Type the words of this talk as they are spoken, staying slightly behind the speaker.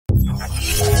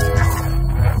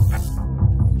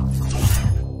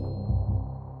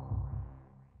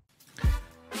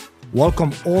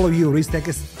Welcome all of you risk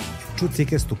takers, truth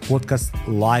seekers to podcast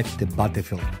Live the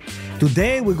Battlefield.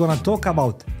 Today we're going to talk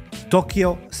about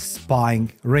Tokyo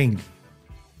spying ring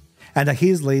and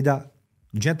his leader,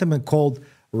 a gentleman called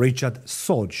Richard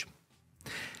Sorge.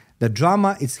 The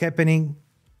drama is happening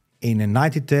in the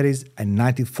 1930s and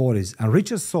 1940s, and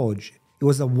Richard Sorge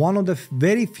was one of the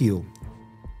very few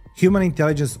human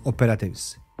intelligence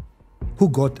operatives who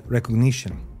got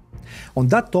recognition. On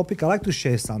that topic, I'd like to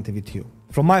share something with you.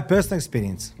 From my personal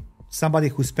experience, somebody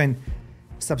who spent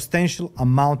substantial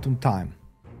amount of time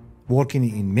working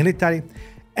in military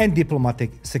and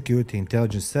diplomatic security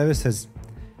intelligence services,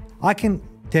 I can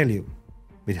tell you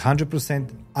with 100%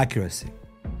 accuracy,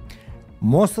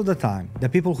 most of the time, the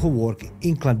people who work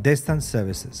in clandestine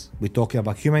services, we're talking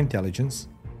about human intelligence,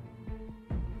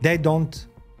 they don't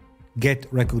get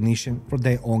recognition from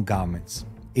their own governments.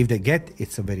 If they get,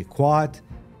 it's a very quiet.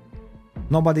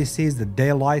 Nobody sees the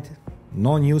daylight,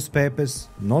 no newspapers,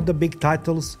 not the big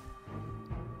titles,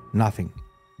 nothing.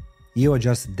 You are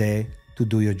just there to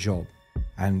do your job.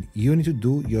 And you need to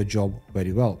do your job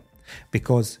very well.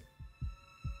 Because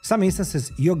some instances,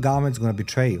 your government is going to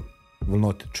betray you, will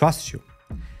not trust you.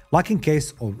 Like in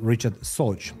case of Richard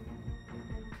Sorge.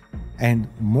 And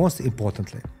most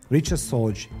importantly, Richard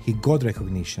Sorge, he got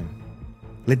recognition.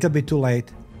 Little bit too late,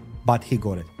 but he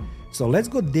got it. So let's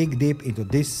go dig deep into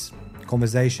this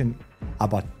conversation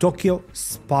about Tokyo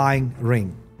spying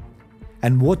ring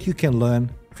and what you can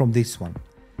learn from this one.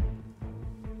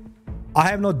 I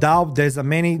have no doubt there's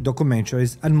many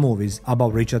documentaries and movies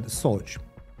about Richard Sorge,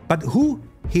 but who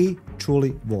he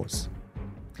truly was.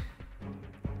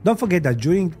 Don't forget that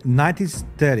during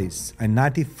 1930s and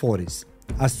 1940s,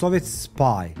 a Soviet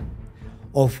spy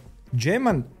of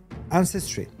German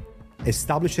ancestry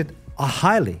established a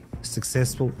highly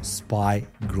successful spy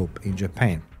group in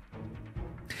Japan.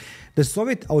 The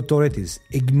Soviet authorities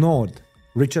ignored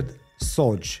Richard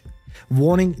Sorge,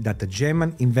 warning that the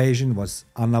German invasion was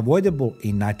unavoidable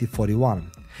in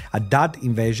 1941. And that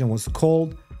invasion was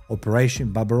called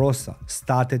Operation Barbarossa,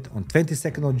 started on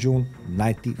 22nd of June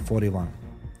 1941.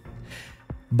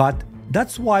 But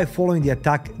that's why following the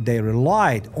attack, they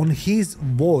relied on his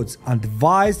words and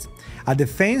devised a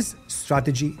defense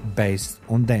strategy based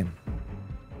on them.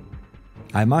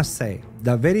 I must say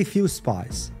that very few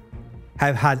spies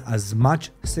have had as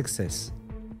much success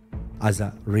as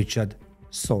Richard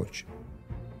Sorge.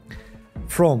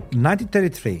 From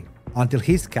 1933 until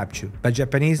his capture by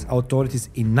Japanese authorities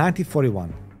in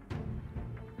 1941,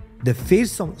 the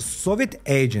fearsome Soviet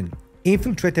agent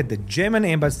infiltrated the German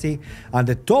embassy and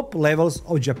the top levels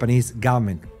of Japanese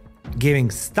government, giving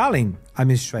Stalin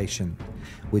administration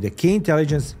with the key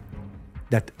intelligence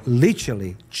that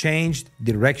literally changed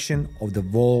direction of the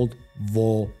World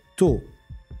War II.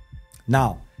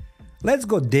 Now, let's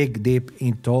go dig deep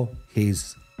into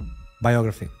his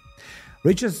biography.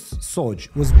 Richard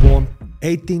Sorge was born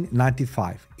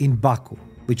 1895 in Baku,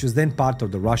 which was then part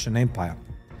of the Russian Empire.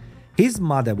 His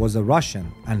mother was a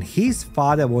Russian and his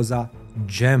father was a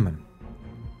German.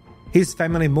 His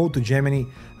family moved to Germany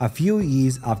a few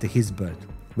years after his birth,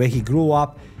 where he grew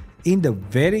up in the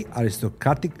very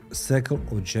aristocratic circle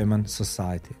of German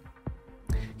society.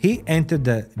 He entered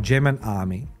the German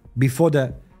army before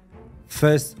the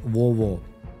First World War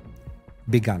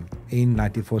began in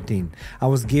 1914 and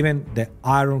was given the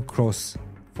Iron Cross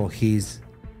for his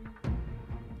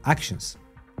actions.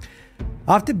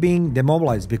 After being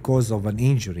demobilized because of an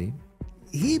injury,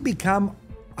 he became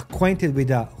acquainted with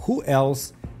who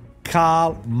else,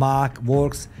 Karl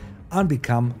Marx, and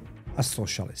become a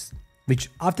socialist, which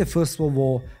after First World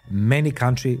War, many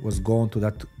countries was going to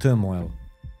that turmoil.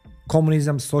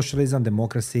 Communism, socialism,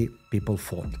 democracy, people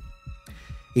fought.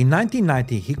 In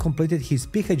 1990, he completed his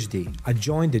PhD and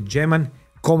joined the German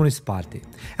Communist Party.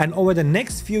 And over the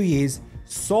next few years,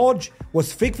 Sorge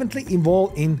was frequently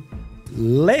involved in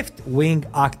left-wing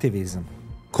activism,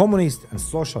 communist and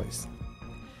socialist.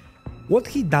 What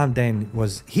he done then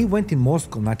was he went in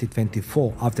Moscow in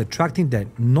 1924 after attracting the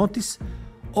notice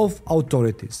of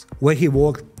authorities, where he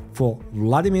worked for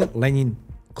Vladimir Lenin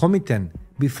Comintern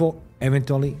before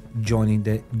eventually joining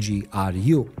the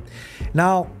GRU.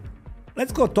 Now,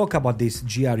 let's go talk about this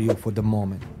GRU for the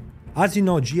moment. As you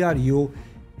know, GRU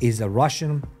is a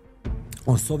Russian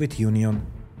or Soviet Union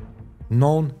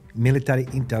known military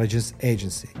intelligence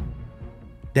agency.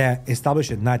 They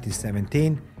established in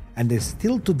 1917 and they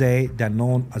still today they're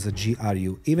known as a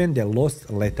GRU, even they lost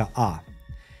letter R.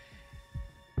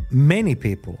 Many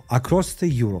people across the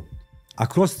Europe,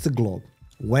 across the globe,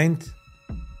 went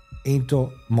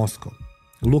into Moscow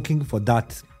looking for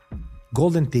that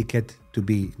golden ticket to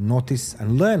be noticed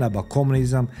and learn about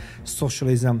communism,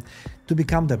 socialism, to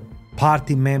become the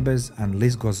party members, and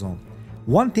list goes on.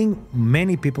 One thing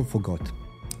many people forgot,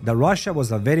 that Russia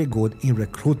was very good in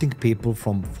recruiting people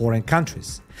from foreign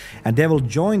countries, and they will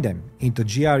join them into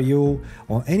GRU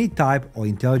or any type of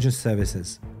intelligence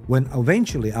services, when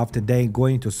eventually after they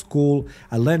going to school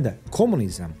and learn the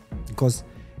communism. Because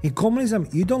in communism,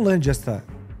 you don't learn just a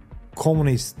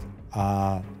communist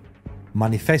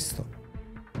manifesto,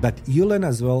 but you learn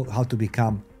as well how to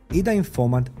become either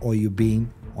informant or you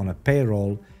being on a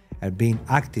payroll and being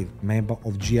active member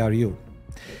of GRU.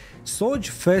 Sorge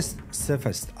first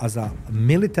surfaced as a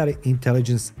military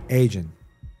intelligence agent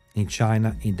in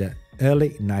China in the early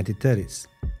 1930s.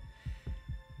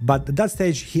 But at that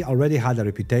stage, he already had a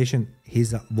reputation.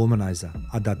 He's a womanizer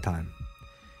at that time.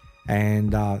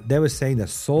 And they were saying that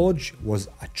Sorge was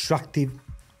attractive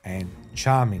and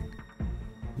charming.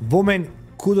 Women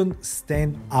couldn't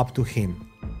stand up to him.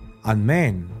 And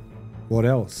men, what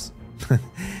else?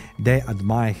 They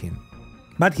admire him.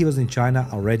 But he was in China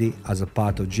already as a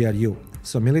part of GRU,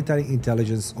 so military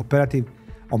intelligence operative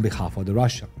on behalf of the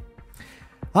Russia.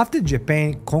 After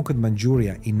Japan conquered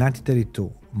Manchuria in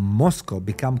 1932, Moscow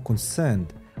became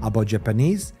concerned about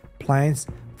Japanese plans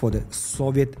for the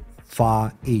Soviet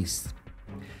Far East.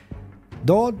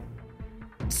 Though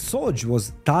Sorge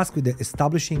was tasked with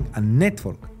establishing a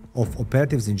network of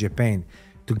operatives in Japan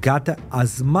to gather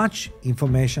as much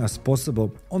information as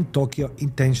possible on Tokyo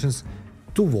intentions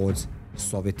towards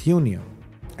Soviet Union.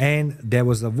 And there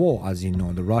was a war, as you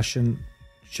know, the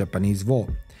Russian-Japanese war.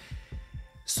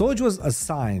 Sorge was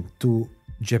assigned to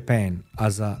Japan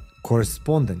as a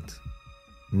correspondent,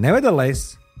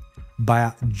 nevertheless, by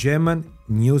a German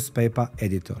newspaper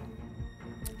editor.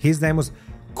 His name was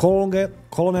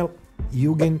Colonel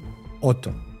Eugen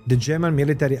Otto, the German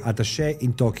military attaché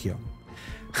in Tokyo.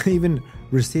 He even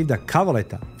received a cover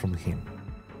letter from him.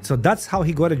 So that's how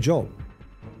he got a job.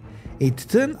 It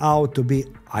turned out to be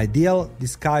ideal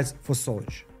disguise for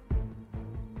Sorge.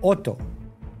 Otto,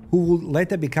 who would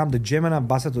later become the German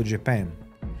ambassador to Japan,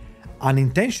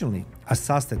 unintentionally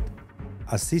assisted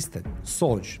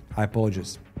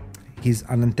Sorge, He's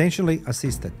unintentionally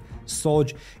assisted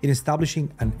Sorge in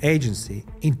establishing an agency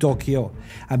in Tokyo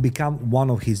and become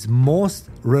one of his most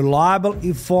reliable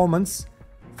informants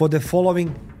for the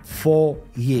following 4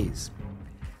 years.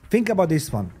 Think about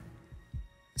this one.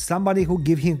 Somebody who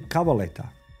gave him cover letter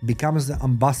becomes the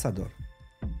ambassador.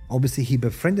 Obviously, he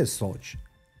befriended Sorge.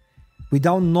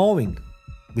 Without knowing,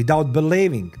 without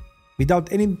believing,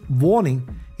 without any warning,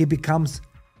 he becomes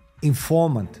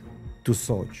informant to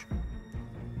Sorge.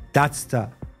 That's the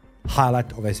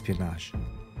highlight of espionage.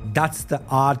 That's the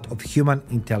art of human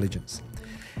intelligence.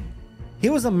 He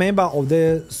was a member of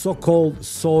the so-called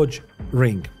Sorge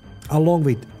Ring, along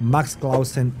with Max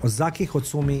Clausen, Ozaki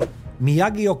Hotsumi,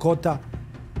 Miyagi Okota,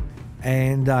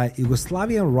 and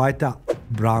Yugoslavian writer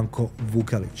Branko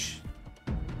Vukelic.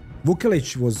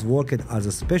 Vukelic was working as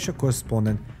a special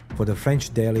correspondent for the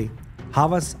French daily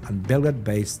Havas and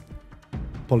Belgrade-based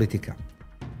Politica.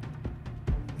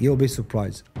 You'll be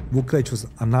surprised. Vukelic was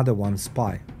another one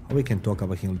spy. We can talk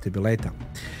about him a little bit later.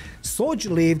 Sorge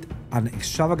lived an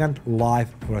extravagant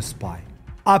life for a spy.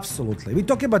 Absolutely. We're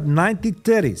talking about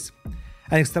 1930s.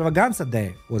 And extravaganza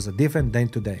there was different than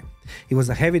today. He was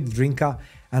a heavy drinker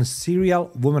and serial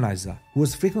womanizer who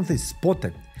was frequently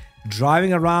spotted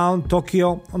driving around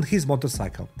Tokyo on his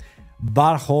motorcycle,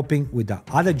 bar hopping with the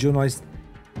other journalists,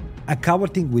 and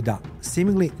cavorting with a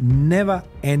seemingly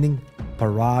never-ending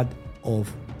parade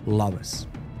of lovers.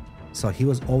 So he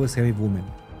was always having women.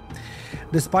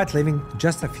 Despite living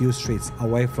just a few streets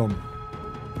away from,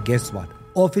 guess what,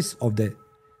 office of the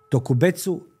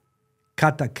Tokubetsu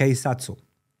Kata Keisatsu,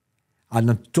 a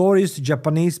notorious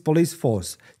Japanese police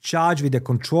force charged with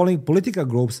controlling political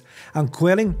groups and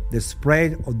quelling the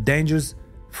spread of dangerous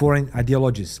foreign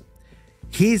ideologies.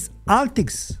 His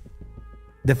antics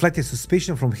deflected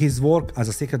suspicion from his work as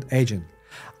a secret agent,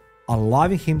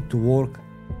 allowing him to work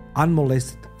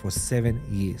unmolested for 7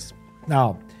 years.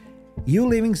 Now, you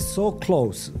living so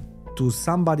close to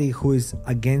somebody who is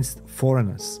against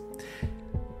foreigners,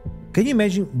 can you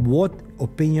imagine what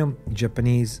opinion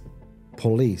Japanese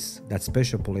police, that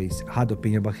special police, had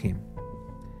opinion about him?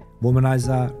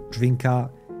 Womanizer, drinker,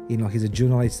 he's a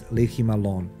journalist, leave him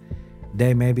alone.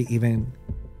 They maybe even,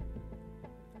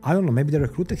 maybe they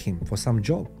recruited him for some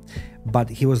job, but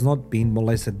he was not being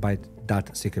molested by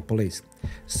that secret police.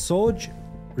 Sorge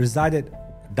resided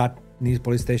that near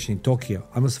police station in Tokyo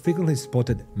and was frequently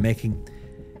spotted making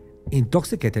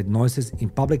intoxicated noises in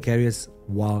public areas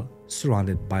while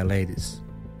surrounded by ladies.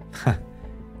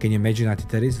 Can you imagine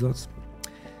 1930s?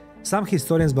 Some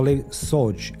historians believe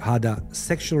Sorge had a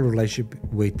sexual relationship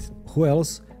with who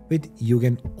else? with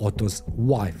Eugen Otto's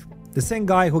wife, the same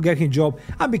guy who gave him a job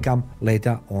and became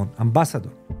later on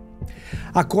ambassador.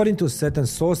 According to certain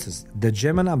sources, the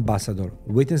German ambassador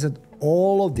witnessed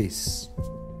all of this.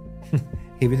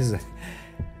 He witnessed it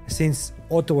since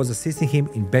Otto was assisting him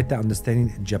in better understanding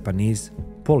the Japanese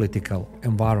political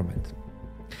environment.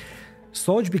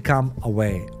 Sorge became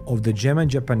aware of the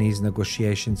German-Japanese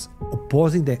negotiations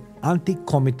opposing the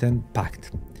Anti-Comintern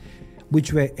Pact,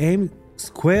 which were aimed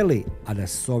squarely at the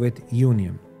Soviet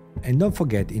Union. And don't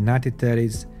forget, in the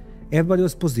 1930s, everybody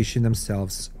was positioning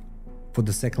themselves for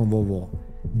the Second World War,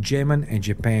 German and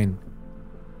Japan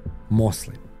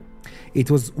mostly. It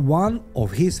was one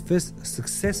of his first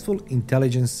successful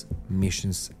intelligence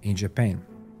missions in Japan.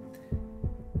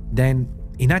 Then,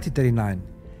 in 1939,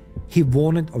 he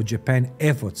warned of Japan's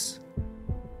efforts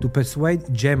to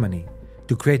persuade Germany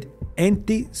to create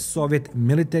anti-Soviet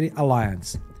military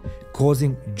alliance,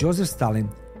 causing Joseph Stalin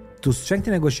to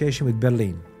strengthen negotiations with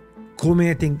Berlin,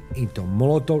 culminating into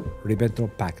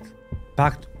Molotov-Ribbentrop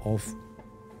Pact of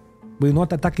will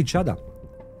not attack each other.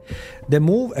 The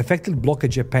move effectively blocked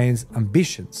Japan's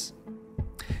ambitions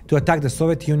to attack the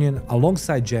Soviet Union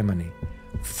alongside Germany,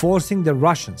 forcing the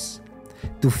Russians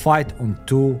to fight on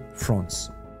two fronts.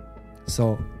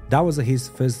 So that was his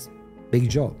first big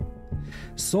job.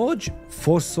 Sorge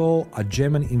foresaw a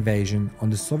German invasion on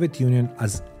the Soviet Union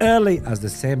as early as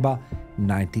December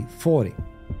 1940.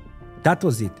 That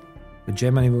was it.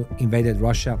 Germany invaded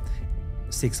Russia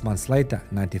 6 months later,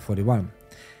 1941.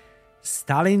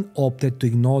 Stalin opted to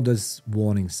ignore those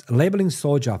warnings, labeling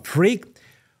Sorge a freak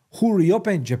who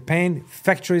reopened Japan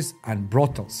factories and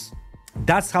brothels.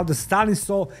 That's how the Stalin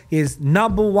saw his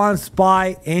number one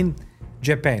spy in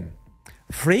Japan.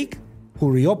 Freak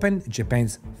who reopened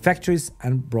Japan's factories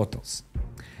and brothels.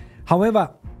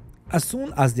 However, as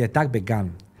soon as the attack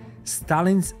began,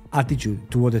 Stalin's attitude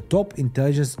toward the top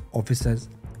intelligence officers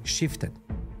shifted.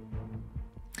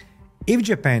 If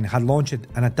Japan had launched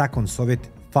an attack on Soviet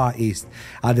Far East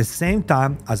at the same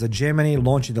time as Germany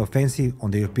launched the offensive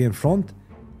on the European front,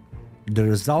 the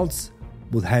results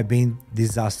would have been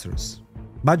disastrous.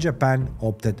 But Japan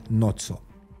opted not so.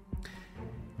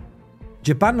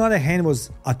 Japan, on the other hand,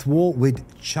 was at war with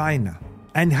China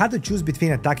and had to choose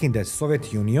between attacking the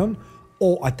Soviet Union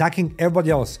or attacking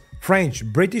everybody else, French,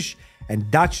 British,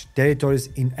 and Dutch territories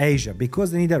in Asia,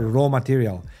 because they needed raw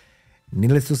material.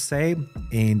 Needless to say,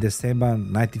 in December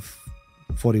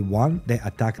 1941, they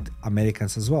attacked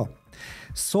Americans as well.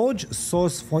 Sorge's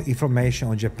source for information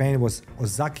on Japan was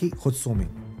Ozaki Hotsumi,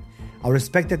 a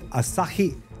respected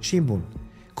Asahi Shimbun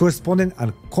correspondent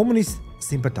and communist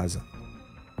sympathizer.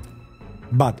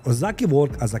 But Ozaki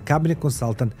worked as a cabinet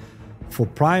consultant for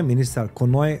Prime Minister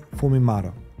Konoe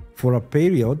Fumimaro for a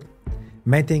period,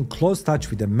 maintaining close touch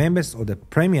with the members of the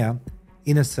Premier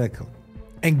Inner Circle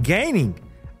and gaining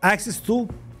access to,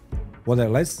 more or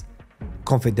less,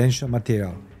 confidential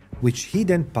material, which he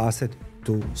then passed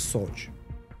to Sorge.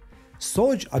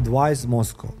 Sorge advised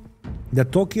Moscow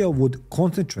that Tokyo would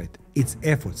concentrate its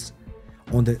efforts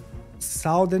on the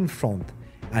southern front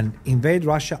and invade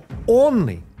Russia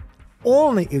only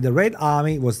if the Red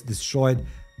Army was destroyed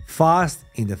fast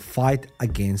in the fight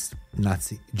against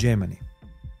Nazi Germany.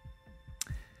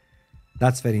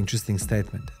 That's a very interesting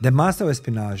statement. The master of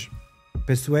espionage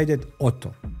persuaded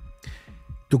Otto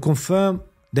to confirm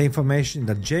the information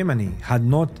that Germany had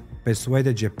not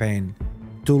persuaded Japan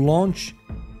to launch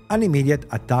an immediate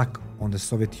attack on the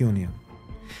Soviet Union.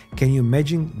 Can you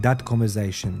imagine that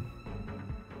conversation?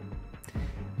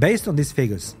 Based on these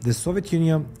figures, the Soviet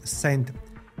Union sent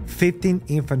 15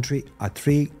 infantry at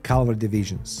 3 cavalry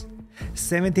divisions,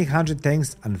 1,700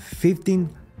 tanks and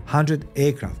 1,500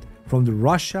 aircraft from the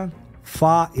Russian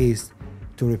Far East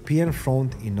to European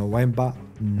front in November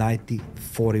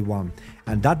 1941.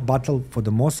 And that battle for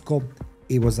the Moscow,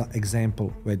 it was an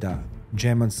example where the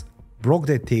Germans broke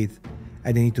their teeth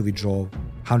and they need to withdraw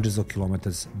hundreds of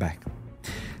kilometers back.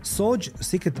 Sorge's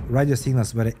secret radio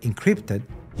signals were encrypted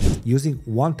using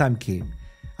one-time key,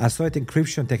 a Soviet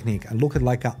encryption technique, and looked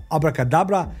like an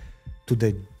abracadabra to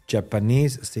the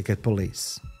Japanese secret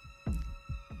police.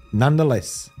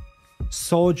 Nonetheless,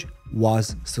 Sorge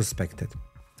was suspected.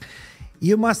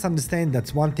 You must understand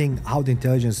that's one thing how the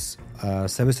intelligence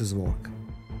services work.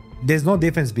 There's no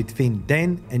difference between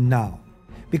then and now,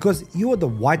 because you are the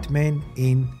white man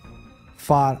in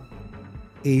Far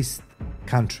East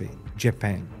country,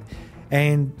 Japan,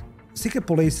 and secret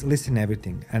police listen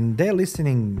everything, and they're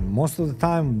listening most of the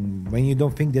time when you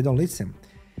don't think they don't listen.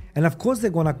 And of course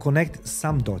they're gonna connect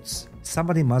some dots.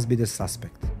 Somebody must be the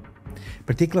suspect,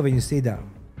 particularly when you see that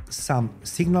some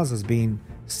signals has been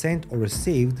sent or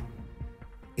received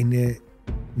in a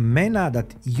manner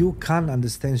that you can't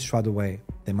understand straight away.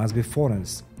 They must be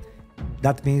foreigners.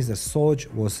 That means that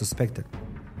Sorge was suspected.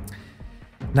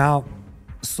 Now,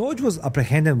 Sorge was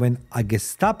apprehended when a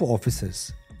Gestapo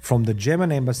officers from the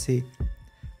German embassy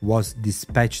was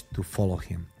dispatched to follow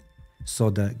him.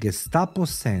 So the Gestapo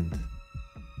sent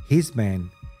his men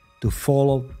to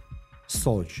follow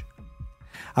Sorge.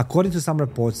 According to some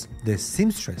reports, the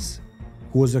seamstress,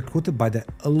 who was recruited by the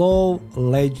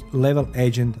low-level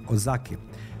agent Ozaki,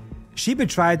 she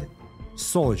betrayed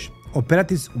Sorge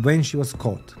operatives when she was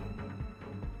caught.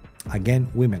 Again,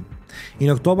 women. In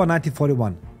October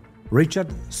 1941, Richard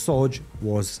Sorge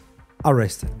was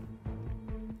arrested.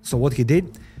 So what he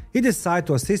did? He decided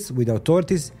to assist with the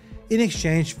authorities in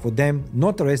exchange for them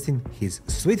not arresting his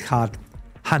sweetheart,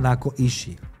 Hanako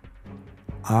Ishii,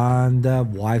 and the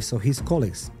wives of his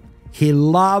colleagues. He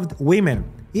loved women.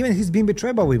 Even he's been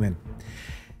betrayed by women.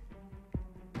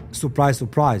 Surprise,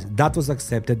 surprise, that was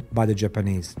accepted by the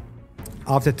Japanese.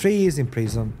 After 3 years in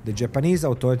prison, the Japanese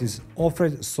authorities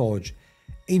offered Sorge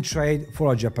in trade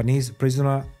for a Japanese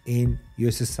prisoner in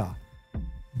USSR.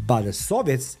 But the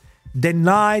Soviets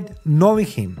denied knowing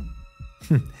him.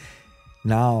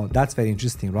 Now, that's very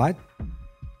interesting, right?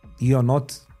 You are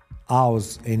not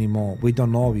ours anymore. We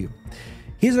don't know you.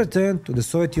 His return to the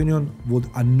Soviet Union would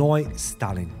annoy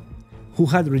Stalin, who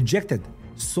had rejected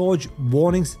Sorge's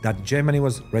warnings that Germany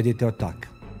was ready to attack.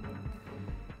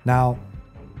 Now,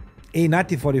 in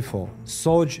 1944,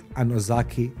 Sorge and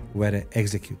Ozaki were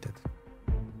executed.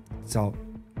 So,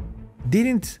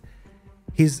 didn't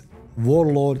his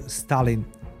warlord Stalin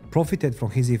profited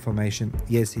from his information?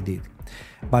 Yes, he did.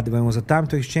 But when it was a time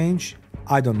to exchange,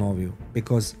 I don't know you,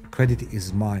 because credit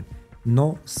is mine,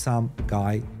 not some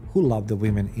guy who loved the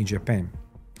women in Japan.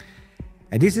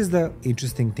 And this is the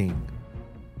interesting thing.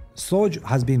 Sorge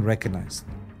has been recognized,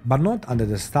 but not under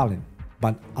the Stalin,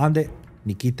 but under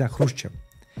Nikita Khrushchev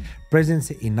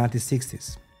presidency in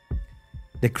 1960s.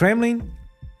 The Kremlin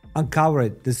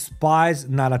uncovered the spy's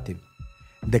narrative,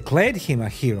 declared him a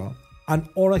hero, and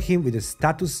honored him with a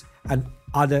status and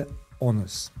other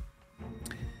honors.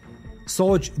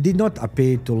 Sorge did not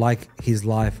appear to like his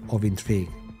life of intrigue.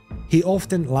 He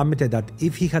often lamented that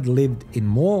if he had lived in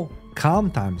more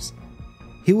calm times,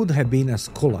 he would have been a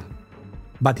scholar.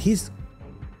 But his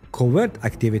covert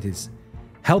activities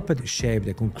helped shape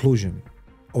the conclusion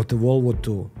of the World War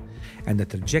II and the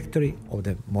trajectory of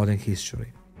the modern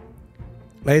history.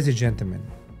 Ladies and gentlemen,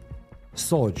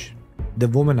 Sorge, the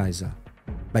womanizer,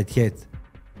 but yet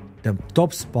the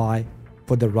top spy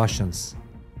for the Russians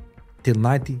till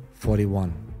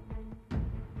 1941.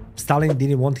 Stalin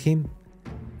didn't want him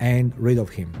and rid of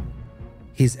him.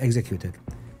 He's executed.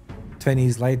 20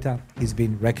 years later, he's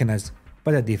been recognized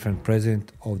by a different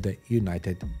president of the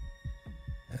United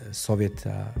Soviet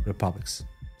Republics.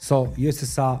 So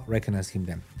USSR recognized him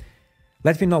then.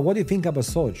 Let me know what do you think about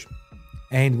Sorge,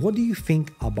 and what do you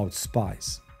think about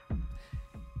spies?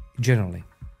 Generally,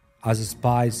 as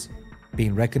spies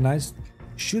being recognized,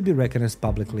 should be recognized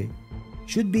publicly,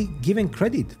 should be given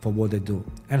credit for what they do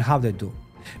and how they do.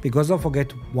 Because don't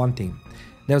forget one thing,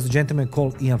 there was a gentleman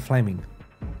called Ian Fleming.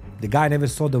 The guy never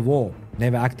saw the war,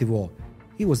 never active war.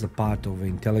 He was a part of an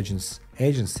intelligence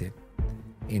agency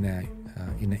in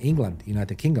England,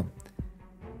 United Kingdom.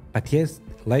 But yes,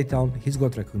 later on, he's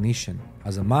got recognition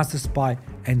as a master spy,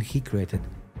 and he created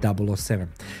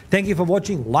 007. Thank you for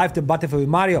watching Live the Battlefield with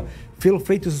Mario. Feel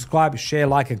free to subscribe, share,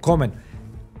 like, and comment.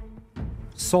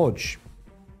 Sorge,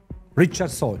 Richard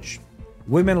Sorge.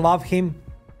 Women love him.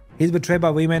 He's betrayed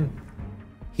by women.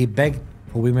 He begged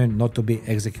for women not to be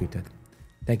executed.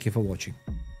 Thank you for watching.